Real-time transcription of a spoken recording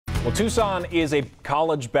Well, Tucson is a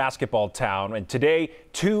college basketball town, and today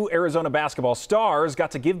 2 Arizona basketball stars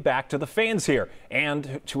got to give back to the fans here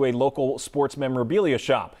and to a local sports memorabilia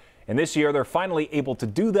shop. And this year they're finally able to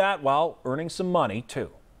do that while earning some money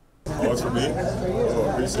too. Oh, it's for me? Oh,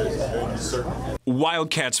 I appreciate it. Thank you, sir.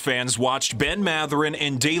 Wildcats fans watched Ben Mathurin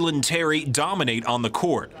and Dalen Terry dominate on the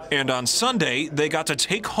court. And on Sunday, they got to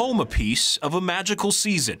take home a piece of a magical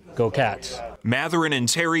season. Go Cats. Mathurin and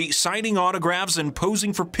Terry signing autographs and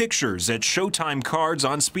posing for pictures at Showtime Cards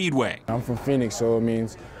on Speedway. I'm from Phoenix, so it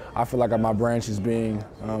means I feel like my branch is being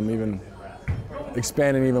even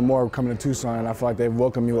expanding even more coming to Tucson. I feel like they've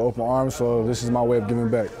welcomed me with open arms, so this is my way of giving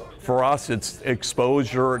back. For us, it's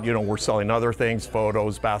exposure. You know, we're selling other things,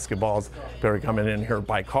 photos, basketballs. They're coming in here to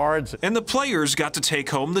buy cards. And the players got to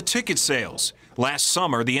take home the ticket sales. Last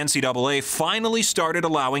summer, the NCAA finally started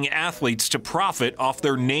allowing athletes to profit off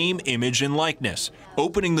their name, image, and likeness,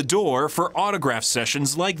 opening the door for autograph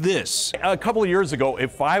sessions like this. A couple of years ago,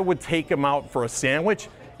 if I would take them out for a sandwich,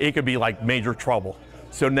 it could be like major trouble.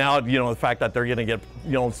 So now, you know, the fact that they're going to get,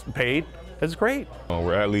 you know, paid, it's great.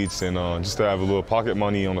 We're athletes, and just to have a little pocket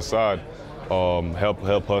money on the side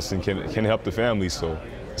help us and can help the family, so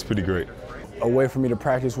it's pretty great. A way for me to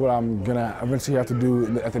practice what I'm gonna eventually have to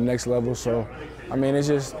do at the next level. So, I mean, it's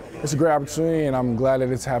a great opportunity, and I'm glad that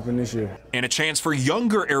it's happened this year. And a chance for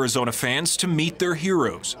younger Arizona fans to meet their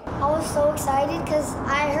heroes. I was so excited because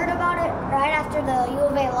I heard about it right after the U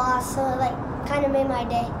of A loss, so it kind of made my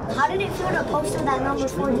day. How did it feel to post with that number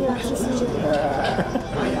 40 on TCG?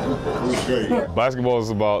 Basketball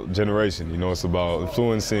is about generation. You know, it's about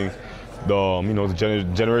influencing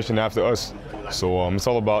the generation after us. So it's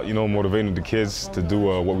all about, you know, motivating the kids to do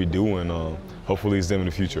what we do, and hopefully it's them in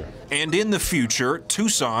the future. And in the future,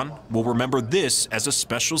 Tucson will remember this as a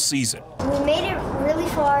special season. We made it really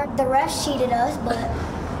far. The refs cheated us, but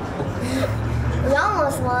we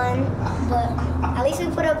almost won. But at least we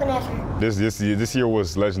put up an effort. This year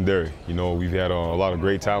was legendary. You know, we've had a lot of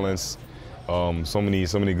great talents. So many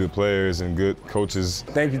good players and good coaches.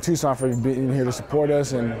 Thank you, Tucson, for being here to support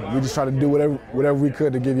us, and we just try to do whatever we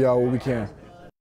could to give y'all what we can.